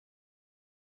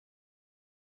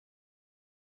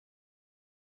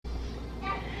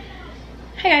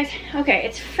Hey guys, okay,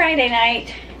 it's Friday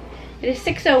night. It is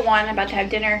 6:01, I'm about to have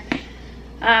dinner.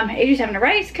 Adri's having a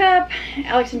rice cup.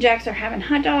 Alex and Jax are having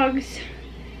hot dogs.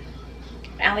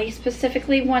 Allie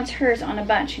specifically wants hers on a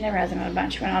bun. She never has it on a bun.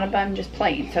 She went on a bun just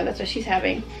plain, so that's what she's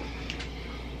having.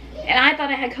 And I thought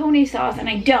I had coney sauce and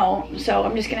I don't, so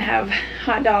I'm just gonna have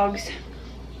hot dogs.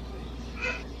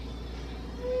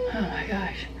 Oh my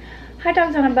gosh. Hot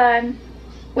dogs on a bun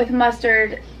with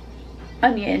mustard,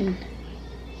 onion,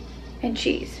 and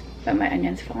cheese. But my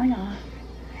onion's falling off.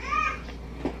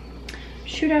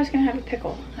 Shoot, I was gonna have a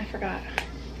pickle. I forgot.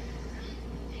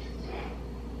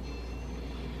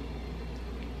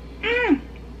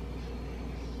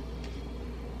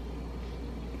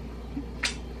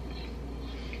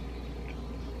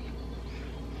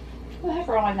 What the heck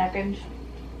are all my napkins?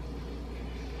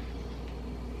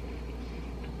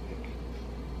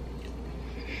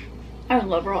 I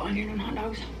love raw onion on hot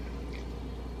dogs.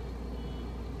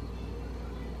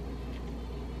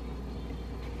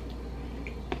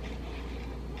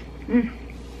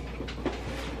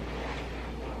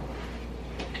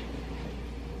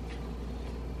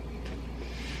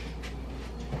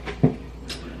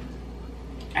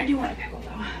 I do want a pickle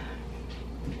though.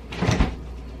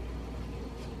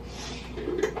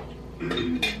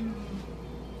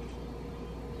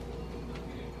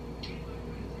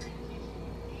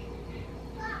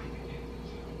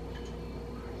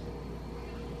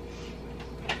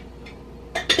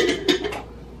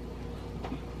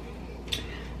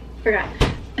 Forgot.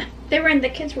 The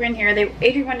kids were in here.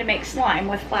 Adri wanted to make slime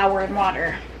with flour and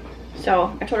water.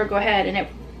 So I told her go ahead, and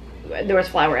there was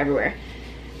flour everywhere.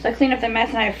 So I cleaned up the mess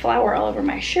and I have flour all over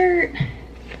my shirt.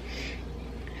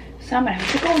 So I'm gonna have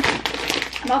a pickle.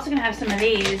 I'm also gonna have some of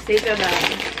these. These are the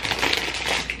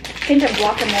hint of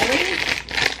guacamole.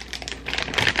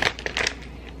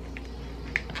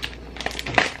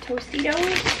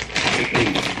 Tostitos.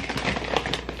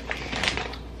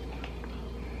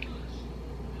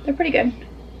 They're pretty good.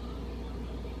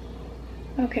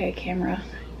 Okay, camera. Oh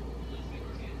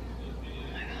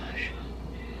my gosh.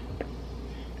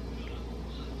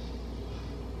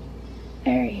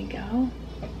 There you go.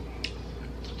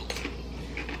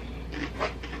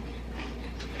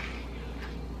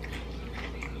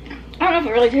 I don't know if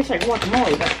it really tastes like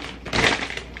guacamole, but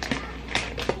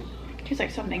it tastes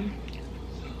like something.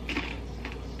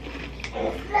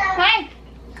 Hi!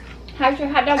 How's your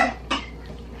hot dog?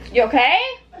 You okay?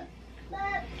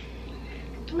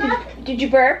 Did you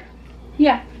burp?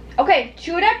 Yeah. Okay,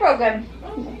 chew it up real good.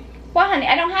 Well, honey,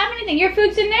 I don't have anything. Your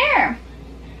food's in there.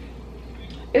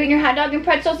 You eating your hot dog and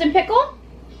pretzels and pickle?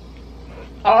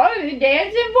 Oh, you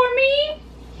dancing for me?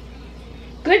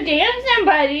 Good dancing,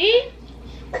 buddy.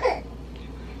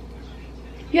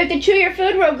 You have to chew your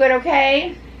food real good,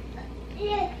 okay?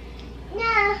 Yeah.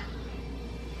 No.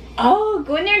 Oh,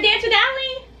 go in there and dance with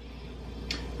Allie.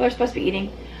 We're supposed to be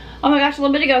eating. Oh my gosh, a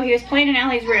little bit ago he was playing in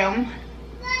Allie's room.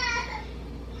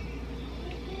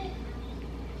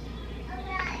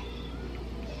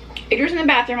 Adri's in the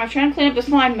bathroom. I was trying to clean up the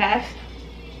slime mess.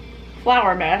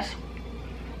 Flour mess.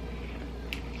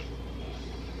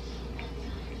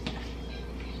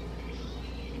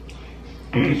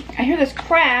 I hear this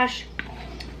crash.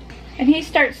 And he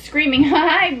starts screaming,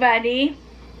 "Hi, buddy."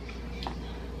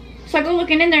 So I go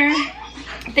looking in there,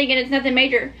 thinking it's nothing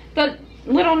major. The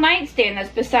little nightstand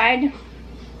that's beside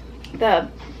the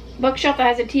bookshelf that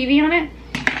has a TV on it,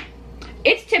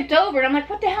 it's tipped over, and I'm like,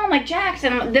 what the hell? I'm like, Jax,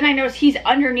 and then I noticed he's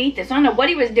underneath this. I don't know what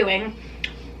he was doing.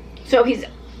 So he's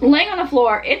laying on the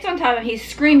floor, it's on top of him, he's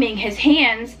screaming, his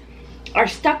hands are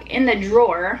stuck in the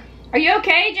drawer. Are you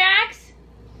okay, Jax?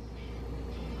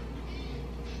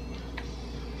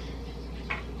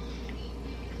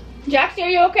 Jax, are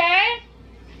you okay?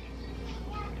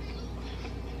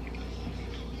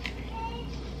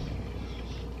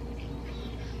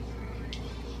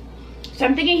 So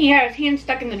I'm thinking he had his hand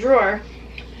stuck in the drawer.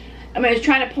 I mean, I was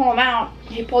trying to pull him out.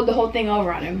 He pulled the whole thing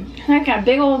over on him. That got a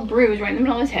big old bruise right in the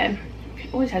middle of his head. He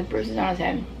always has bruises on his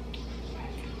head.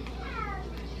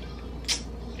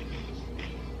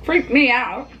 Freaked me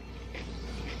out.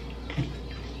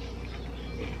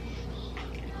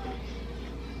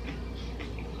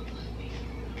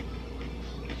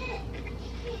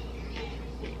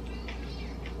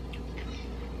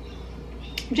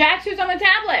 Jax, who's on the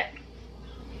tablet?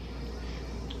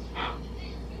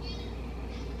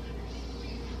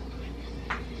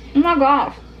 Oh my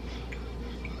gosh.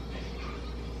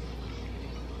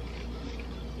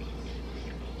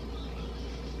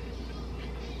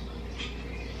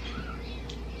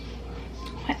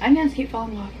 My onions keep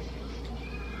falling off.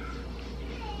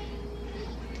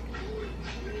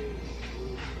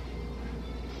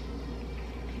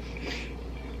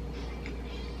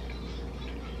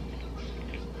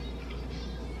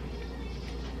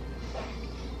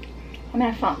 I'm in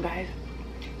a funk, guys.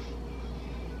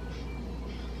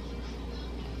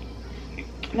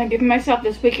 And I'm giving myself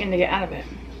this weekend to get out of it.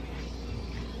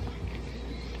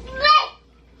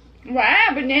 What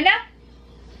happened, Nina?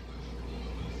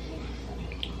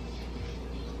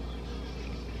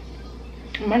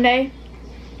 Monday,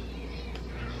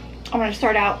 I'm going to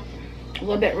start out a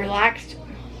little bit relaxed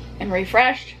and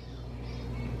refreshed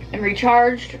and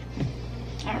recharged.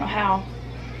 I don't know how.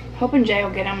 Hoping Jay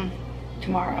will get him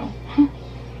tomorrow.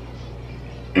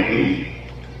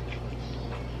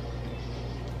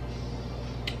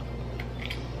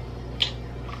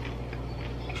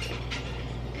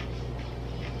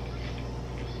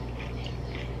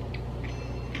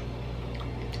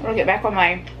 I'll get back on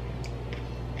my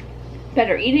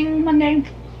better eating Monday.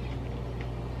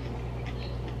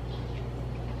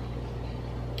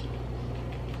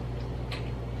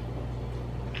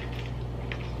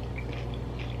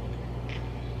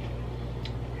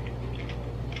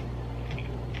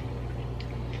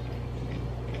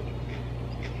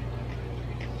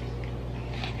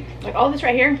 Like all this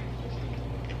right here,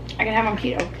 I can have on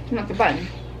keto. It's not the button.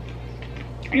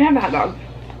 I can have the hot dog.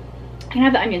 I can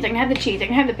have the onions. I can have the cheese. I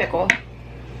can have the pickle.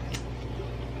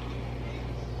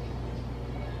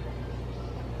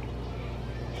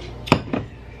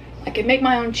 I can make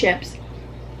my own chips.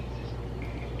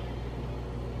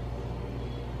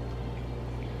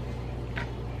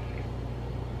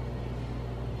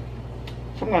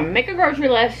 So I'm going to make a grocery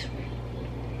list.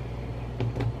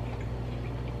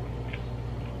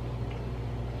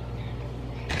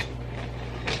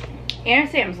 And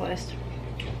a Sam's list.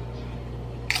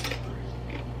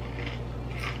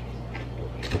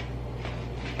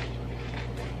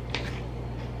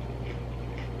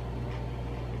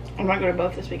 I might go to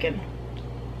both this weekend.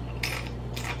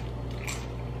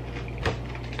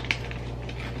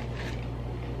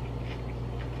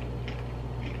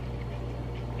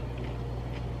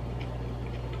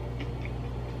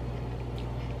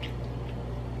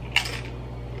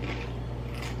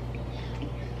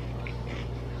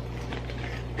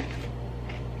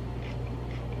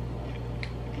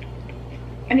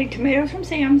 I need tomatoes from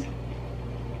Sam's.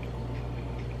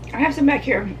 I have some back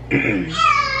here.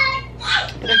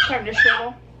 But they're starting to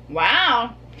shrivel.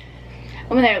 Wow.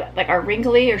 When they like are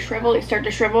wrinkly or shriveled, they start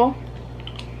to shrivel.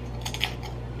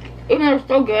 Even though they're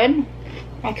so good,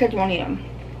 my kids won't eat them.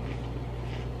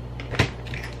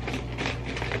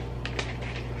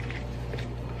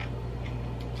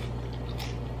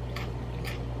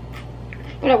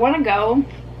 But I want to go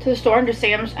to the store and to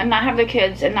Sam's and not have the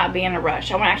kids and not be in a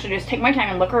rush. I want to actually just take my time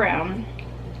and look around.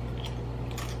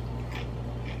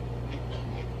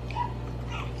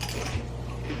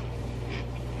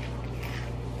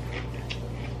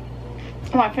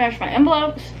 I want to finish my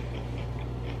envelopes,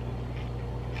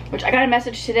 which I got a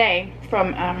message today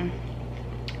from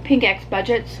Pink X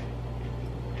Budgets.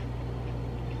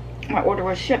 My order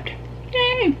was shipped.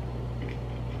 Yay!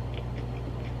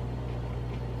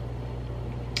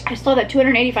 I still have that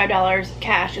 $285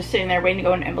 cash just sitting there waiting to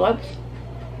go in envelopes.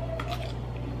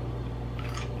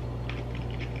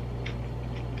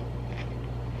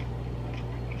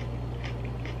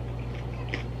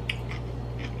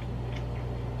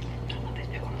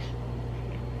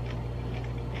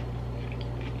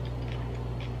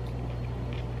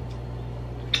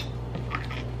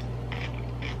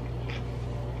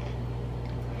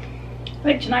 I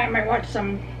think tonight I might watch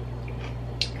some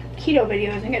keto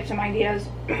videos and get some ideas.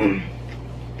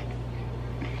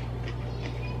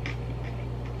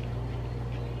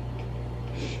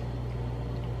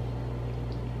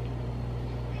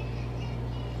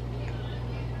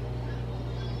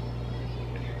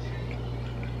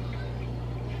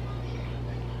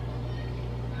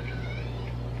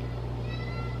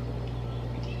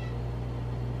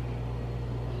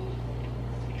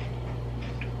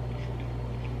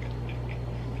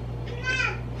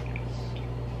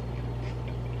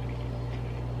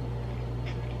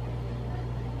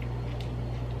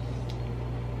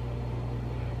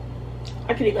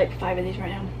 I could eat like 5 of these right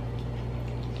now.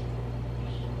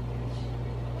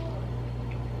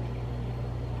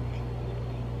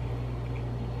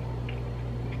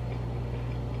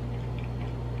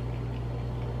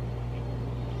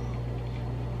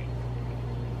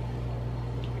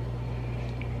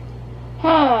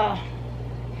 Ah.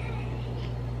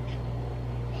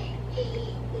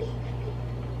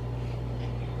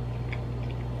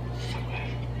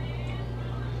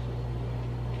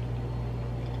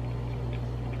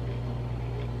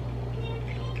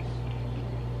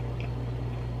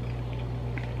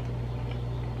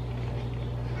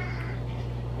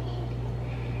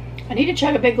 I need to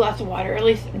chug a big glass of water, or at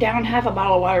least down half a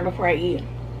bottle of water before I eat.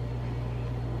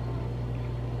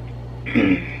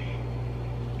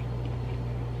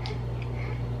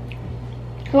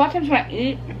 A lot of times when I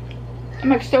eat, I'm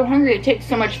like so hungry, it takes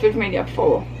so much food for me to get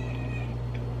full.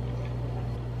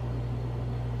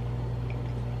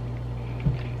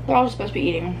 We're all supposed to be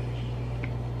eating.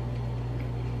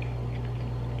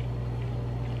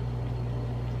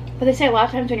 But they say a lot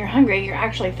of times when you're hungry, you're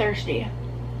actually thirsty.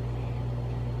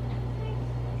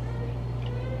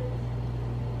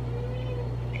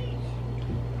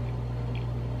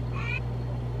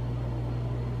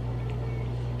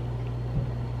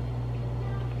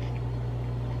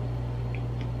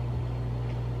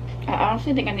 I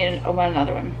honestly think I need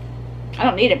another one. I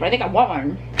don't need it, but I think I want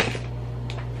one.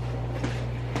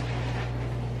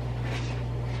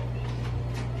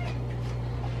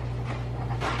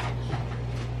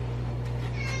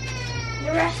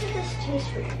 The rest of this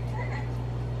tastes weird.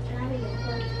 Can I have a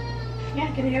yogurt?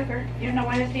 Yeah, get a yogurt. You don't know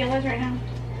what his deal is right now?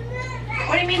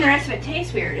 What do you mean the rest of it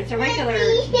tastes weird? It's a regular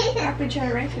broccoli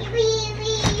cheddar rice.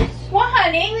 What,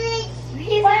 honey?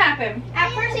 What happened?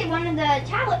 At first he wanted the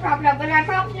tablet propped up, but I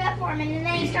propped it up for him and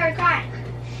then he started crying.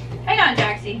 Hang on,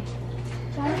 Jaxie.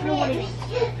 So I don't know what it is.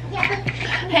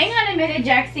 Hang on a minute,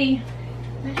 Jaxie.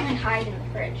 I'm trying to hide in the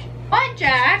fridge. What,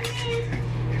 Jax?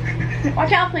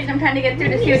 Watch out, please. I'm trying to get through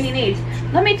to see what he needs.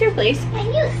 Let me through, please.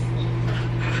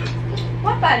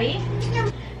 What, buddy?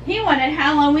 He wanted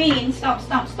Halloween. Stop,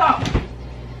 stop, stop.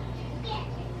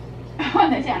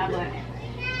 On the tablet.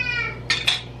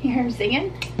 You hear him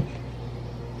singing?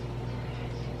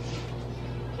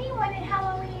 He wanted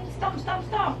Halloween. Stop, stop,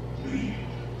 stop.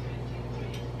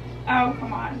 Oh,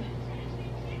 come on.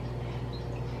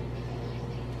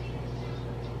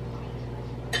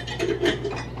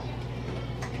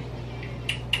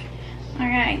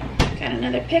 Alright, got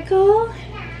another pickle.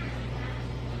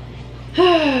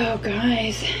 Oh,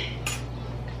 guys.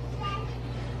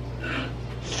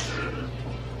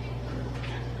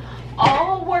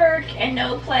 All work and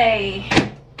no play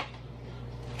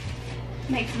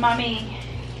makes mommy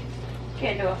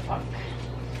get into a funk.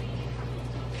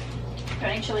 Got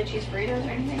any chili cheese burritos or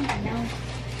anything? No. I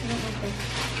don't like this.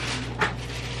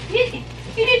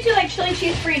 You do too, like chili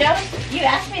cheese burritos. You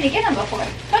asked me to get them before.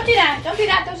 Don't do that. Don't do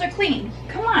that. Those are clean.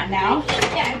 Come on now.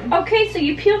 Yeah. Okay, so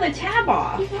you peel the tab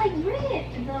off. He's like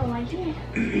ripped though, I can't.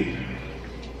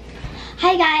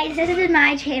 Hi guys, this is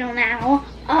my channel now.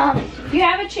 You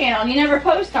have a channel. You never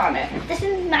post on it. This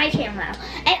is my channel now.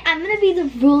 And I'm gonna be the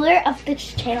ruler of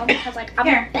this channel because like I'm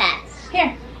Here. the best.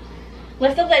 Here.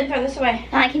 Lift the lid. Throw this away.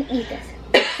 And I can eat this.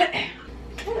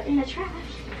 Throw it in the trash.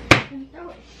 And throw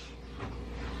it.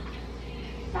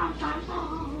 Stop, stop,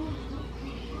 stop.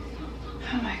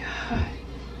 Oh my god.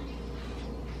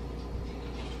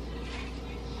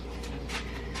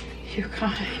 You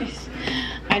guys.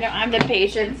 I don't have the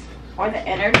patience or the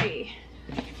energy.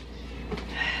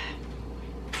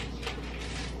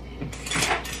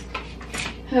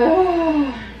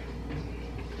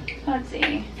 Let's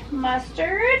see.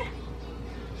 Mustard.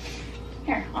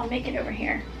 Here, I'll make it over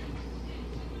here.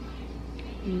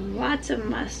 Lots of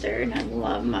mustard. I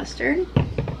love mustard.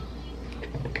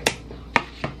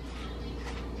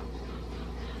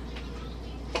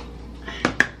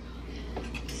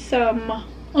 Some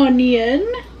onion.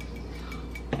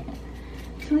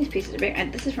 Some of these pieces are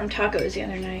big. This is from tacos the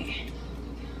other night.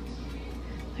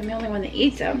 I'm the only one that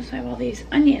eats them, so I have all these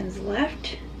onions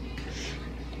left.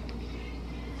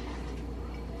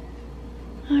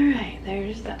 Alright,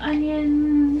 there's the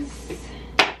onions.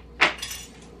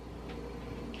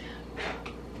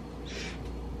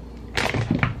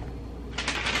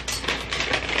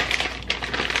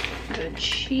 The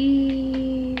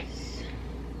cheese.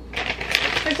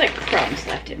 There's like crumbs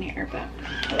left in here, but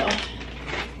well.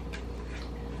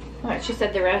 Oh, she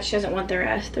said the rest. She doesn't want the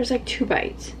rest. There's like 2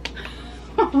 bites.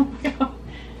 Oh no.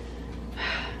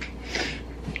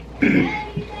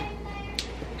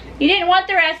 You didn't want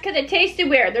the rest because it tasted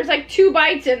weird. There's like 2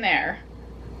 bites in there.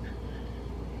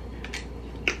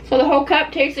 So the whole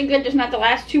cup tasted good, just not the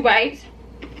last 2 bites.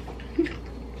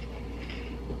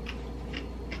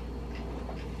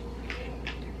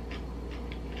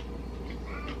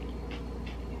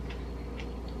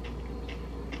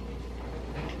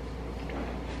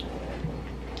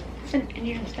 It's an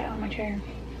Indian style on my chair.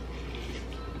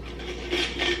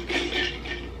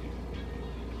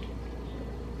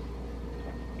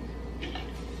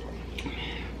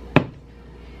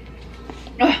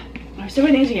 So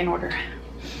many things to get in order.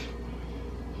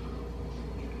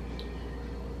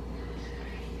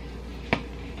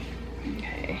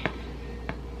 Okay.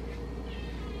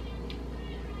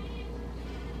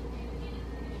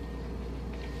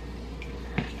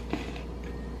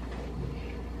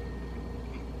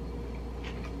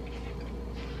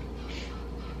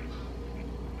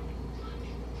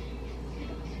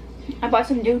 I bought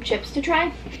some new chips to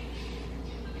try.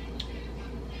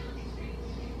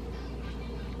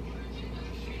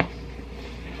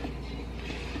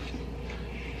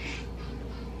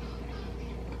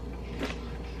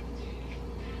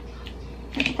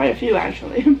 Quite a few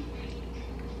actually.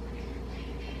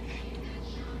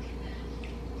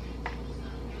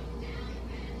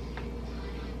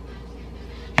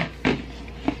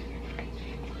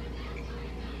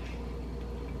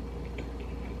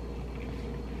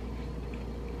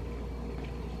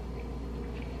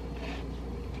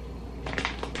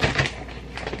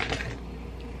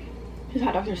 These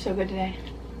hot dogs are so good today.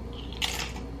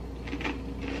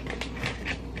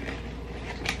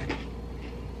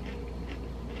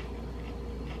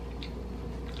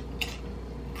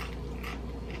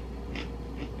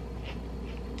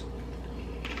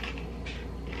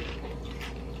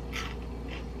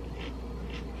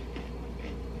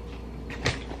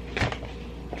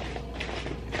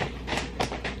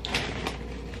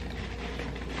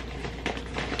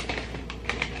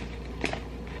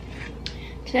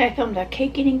 Today I filmed a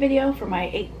cake eating video for my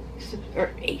 8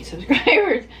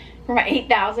 subscribers, for my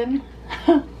 8,000.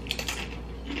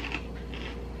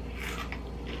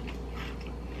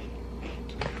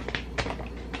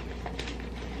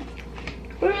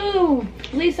 Woo!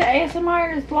 Lisa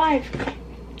ASMR is live.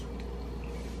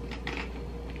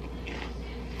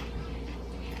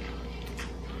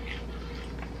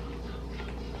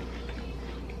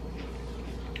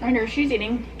 I wonder if she's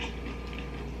eating.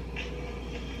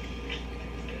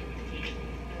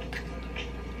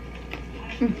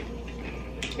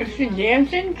 Is she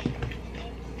dancing?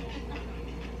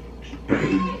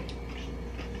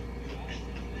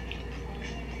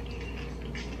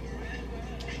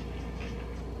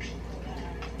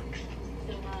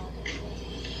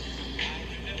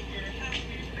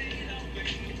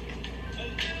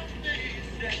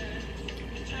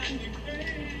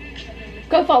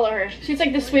 Go follow her. She's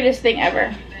like the sweetest thing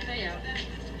ever.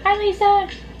 Hi, Lisa.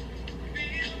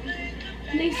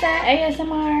 Lisa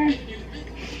ASMR.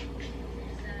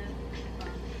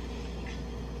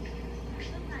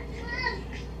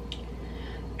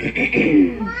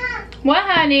 What,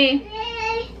 honey?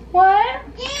 What?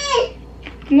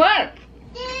 What?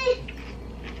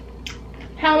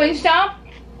 Halloween stomp?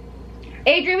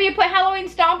 Adrian, will you put Halloween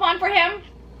stomp on for him?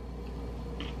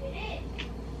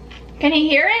 Can he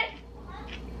hear it?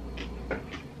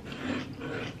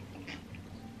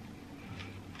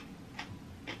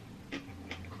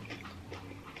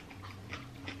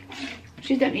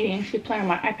 She's done eating. She's playing on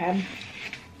my iPad.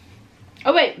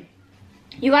 Oh, wait.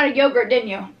 You got a yogurt, didn't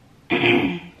you?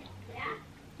 Yeah.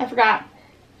 I forgot.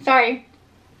 Sorry.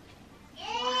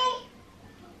 Hey!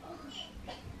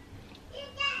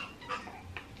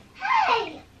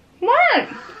 What?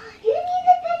 You need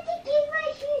to put the gate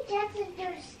right here. Jackson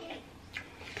doesn't escape.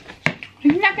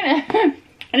 You're not gonna...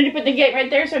 I need to put the gate right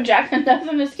there so Jackson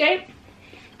doesn't escape?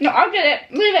 No, I'll get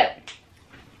it. Leave it.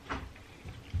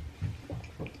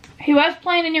 He was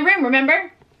playing in your room,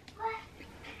 remember? What?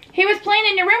 He was playing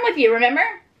in your room with you, remember?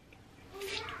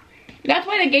 That's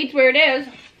why the gate's where it is.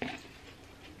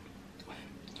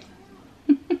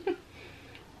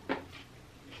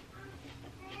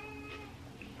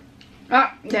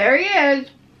 Ah, there he is.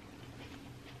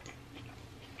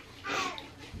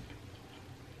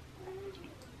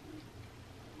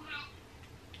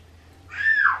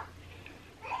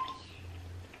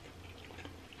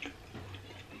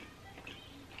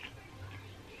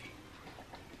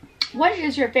 What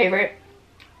is your favorite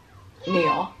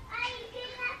meal?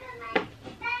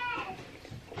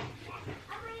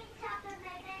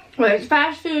 Whether it's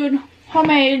fast food,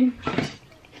 homemade,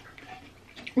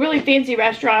 really fancy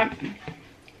restaurant.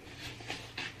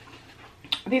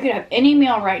 If you could have any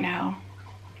meal right now,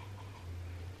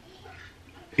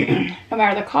 no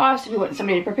matter the cost, if you want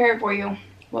somebody to prepare it for you,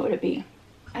 what would it be?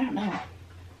 I don't know.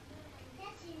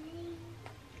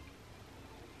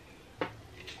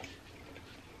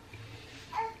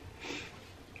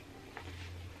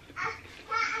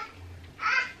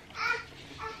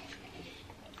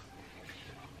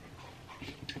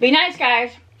 Be nice,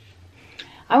 guys.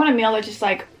 I want a meal that just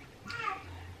like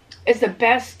is the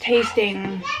best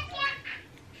tasting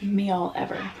meal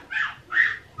ever.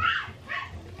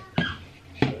 I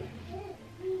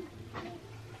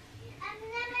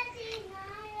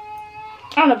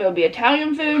don't know if it would be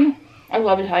Italian food. I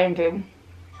love Italian food.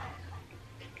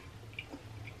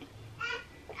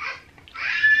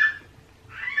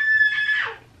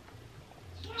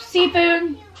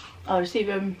 Seafood. Oh,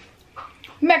 seafood.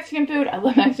 Mexican food. I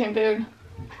love Mexican food.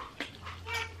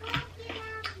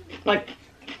 Like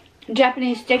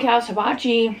Japanese steakhouse,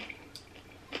 hibachi,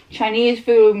 Chinese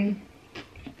food,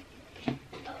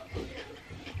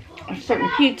 certain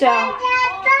pizza. Are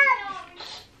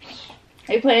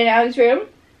you playing in Allie's room?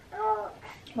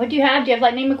 What do you have? Do you have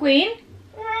Lightning McQueen?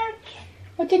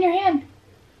 What's in your hand?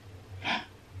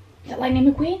 Is that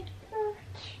Lightning McQueen?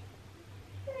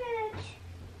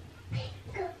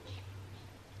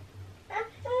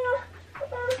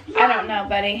 I don't know,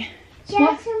 buddy.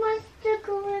 Jackson wants to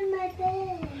go in my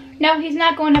bed. No, he's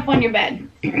not going up on your bed.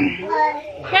 Not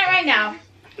right now.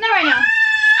 Not right now.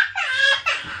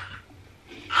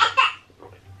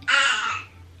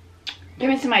 Give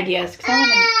me some ideas, because I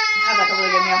want to have like a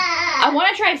really good meal. I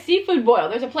want to try seafood boil.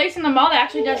 There's a place in the mall that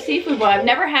actually does seafood boil. I've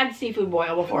never had seafood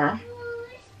boil before.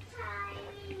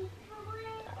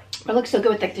 It looks so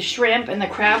good with like the shrimp and the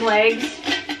crab legs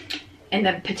and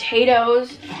the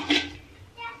potatoes.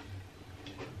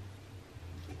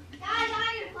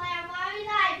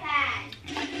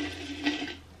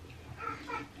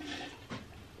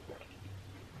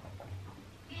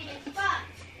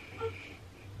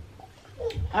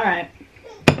 All right.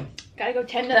 Gotta go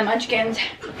tend to the munchkins.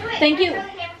 Thank you.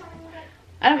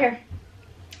 I don't care.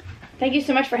 Thank you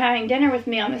so much for having dinner with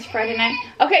me on this Friday night.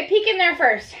 Okay, peek in there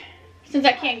first, since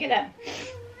I can't get up.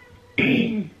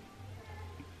 He's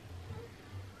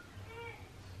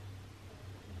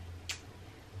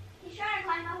trying to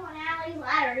climb up on Allie's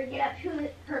ladder to get up to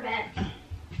her bed.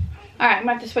 All right, I'm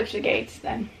gonna have to switch the gates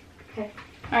then. Okay.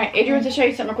 All right, Adrian wants to show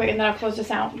you something real quick, and then I'll close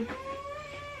this out.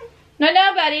 No,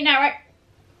 buddy, not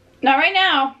right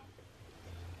now.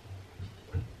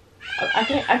 I'm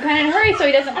kind of in a hurry so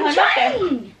he doesn't climb up there.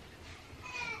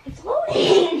 It's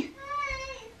loading.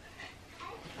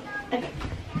 Okay.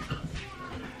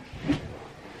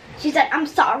 She said, "I'm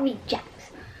sorry, Jax."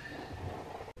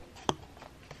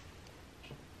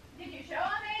 Did you show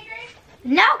him,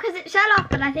 Adrian? No, because it shut off,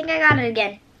 but I think I got it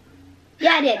again.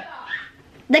 Yeah, I did.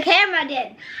 The camera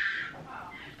did.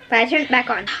 But I turned it back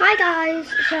on. Hi, guys.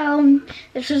 So,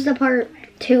 this is the part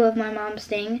 2 of my mom's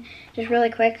thing. Just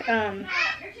really quick. You're too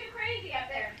crazy up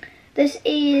there. This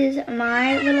is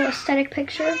my little aesthetic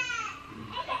picture.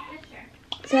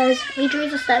 It says,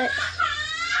 Adrian's Aesthetics.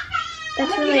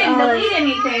 That's really all. You didn't delete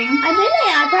anything. I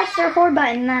didn't. I pressed the record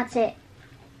button and that's it.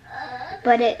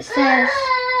 But it says,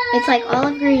 it's like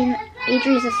olive green,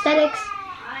 Adrian's Aesthetics,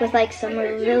 with like some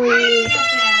really,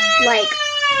 like,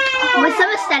 with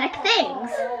some aesthetic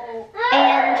things.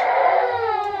 And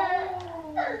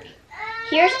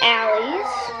here's Allie's.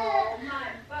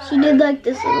 She did like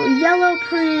this little yellow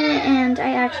print and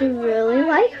I actually really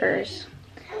like hers.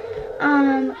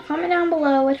 Comment down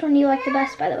below which one do you like the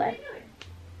best, by the way.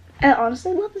 I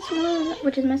honestly love this one,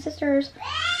 which is my sister's.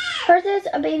 Hers is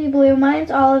a baby blue,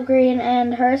 mine's olive green,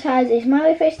 and hers has a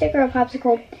smiley face sticker, a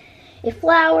popsicle, a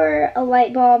flower, a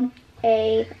light bulb,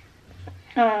 a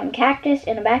cactus,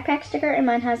 and a backpack sticker, and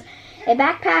mine has a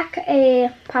backpack,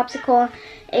 a popsicle,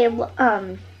 a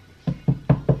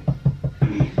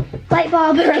light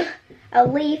bulb, a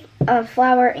leaf, a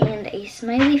flower, and a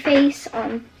smiley face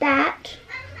on that.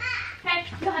 Okay,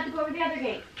 you'll have to go over the other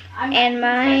gate. And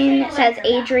mine says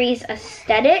Adri's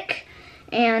Aesthetic,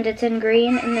 and it's in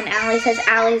green, and then Allie says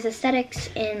Allie's Aesthetics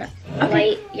in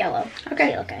light yellow.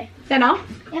 Okay. Okay. Is that all?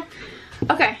 Yeah.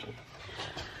 Okay.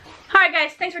 Alright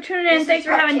guys, thanks for tuning in. Thanks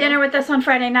for having dinner with us on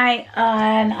Friday night.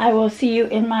 And I will see you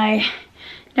in my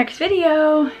next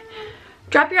video.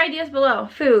 Drop your ideas below.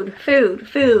 Food.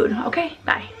 Okay,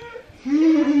 bye.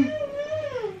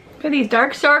 Look at these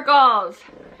dark circles.